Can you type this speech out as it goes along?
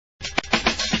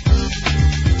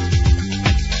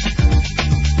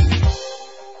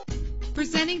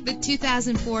Introducing the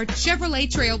 2004 Chevrolet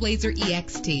TrailBlazer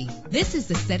EXT. This is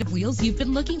the set of wheels you've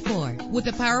been looking for, with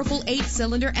a powerful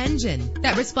 8-cylinder engine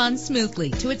that responds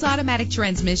smoothly to its automatic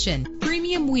transmission.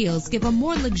 Premium wheels give a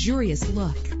more luxurious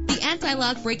look. The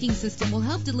anti-lock braking system will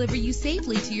help deliver you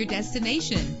safely to your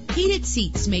destination. Heated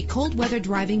seats make cold weather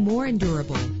driving more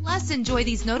endurable. Plus, enjoy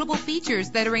these notable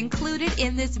features that are included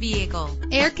in this vehicle: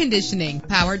 air conditioning,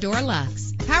 power door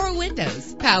locks, power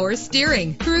windows, power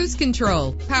steering, cruise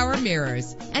control, power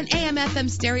mirrors, an AM/FM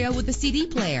stereo with a CD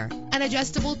player, an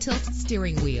adjustable tilt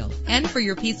steering wheel. And for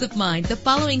your peace of mind, the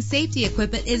following safety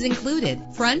equipment is included: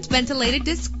 front ventilated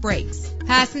disc brakes,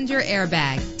 passenger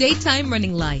airbag, daytime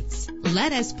running lights.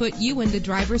 Let us put you in the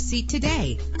driver's seat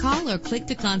today. Call or click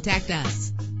to contact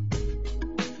us.